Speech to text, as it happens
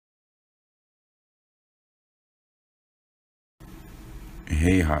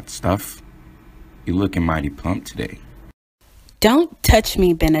Hey, hot stuff. You looking mighty plump today. Don't touch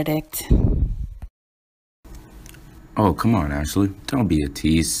me, Benedict. Oh, come on, Ashley. Don't be a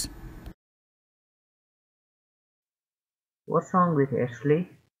tease. What's wrong with Ashley?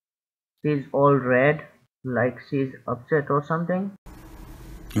 She's all red, like she's upset or something?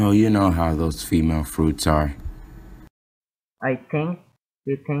 Oh, you know how those female fruits are. I think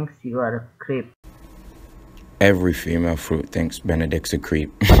she thinks you are a creep. Every female fruit thinks Benedict's a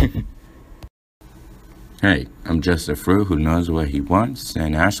creep. Hey, I'm just a fruit who knows what he wants,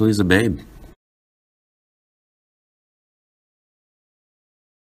 and Ashley's a babe.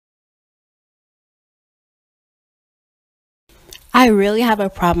 I really have a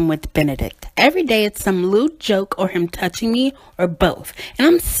problem with Benedict. Every day it's some lewd joke or him touching me or both, and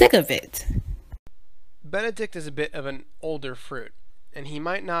I'm sick of it. Benedict is a bit of an older fruit, and he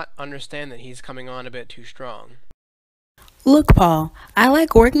might not understand that he's coming on a bit too strong. Look, Paul, I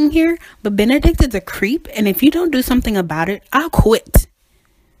like working here, but Benedict is a creep, and if you don't do something about it, I'll quit.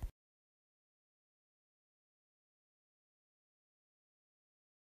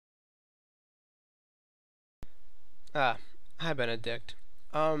 Hi Benedict.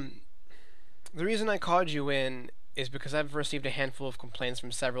 The reason I called you in is because I've received a handful of complaints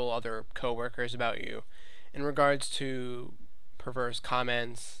from several other coworkers about you in regards to perverse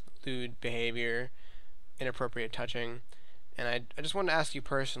comments, lewd behavior, inappropriate touching, and I just wanted to ask you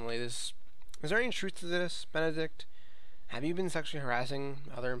personally, is there any truth to this, Benedict? Have you been sexually harassing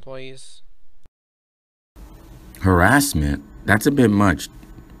other employees? Harassment? That's a bit much,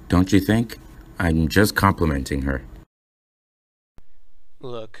 don't you think? I'm just complimenting her.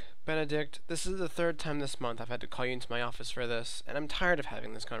 Look, Benedict, this is the third time this month I've had to call you into my office for this, and I'm tired of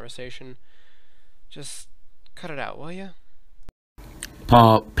having this conversation. Just cut it out, will you?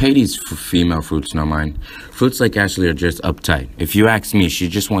 Paul, pay these female fruits no mind. Fruits like Ashley are just uptight. If you ask me, she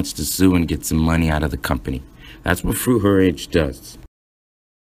just wants to sue and get some money out of the company. That's what fruit her age does.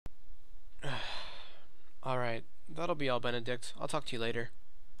 Alright, that'll be all, Benedict. I'll talk to you later.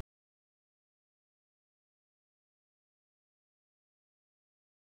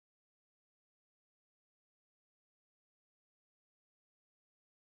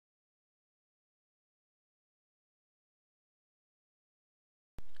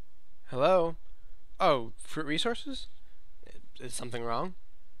 Hello? Oh, Fruit Resources? Is something wrong?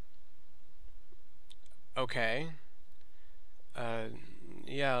 Okay.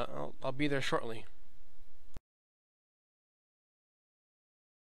 Yeah, I'll be there shortly.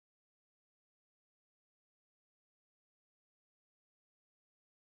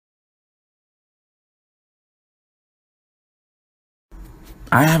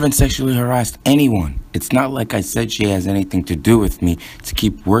 I haven't sexually harassed anyone. It's not like I said she has anything to do with me to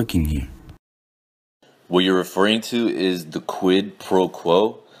keep working here. What you're referring to is the quid pro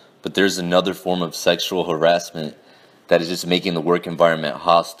quo, but there's another form of sexual harassment that is just making the work environment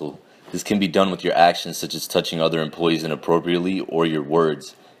hostile. This can be done with your actions, such as touching other employees inappropriately, or your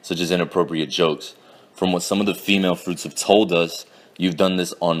words, such as inappropriate jokes. From what some of the female fruits have told us, you've done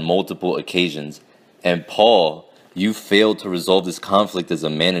this on multiple occasions. And Paul, you failed to resolve this conflict as a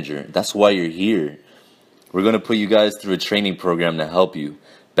manager. That's why you're here. We're going to put you guys through a training program to help you.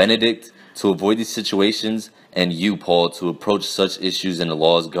 Benedict, to avoid these situations, and you, Paul, to approach such issues in the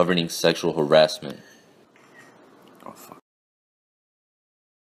laws governing sexual harassment. Oh, fuck.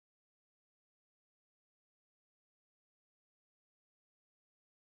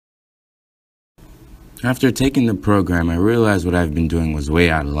 After taking the program, I realized what I've been doing was way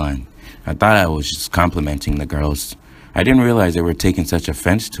out of line. I thought I was just complimenting the girls. I didn't realize they were taking such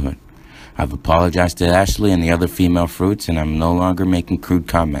offense to it. I've apologized to Ashley and the other female fruits, and I'm no longer making crude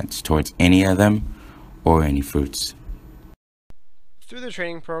comments towards any of them or any fruits. Through the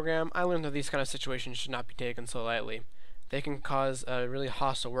training program, I learned that these kind of situations should not be taken so lightly. They can cause a really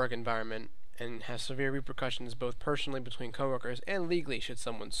hostile work environment and have severe repercussions both personally between coworkers and legally should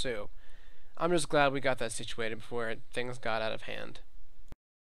someone sue. I'm just glad we got that situated before things got out of hand.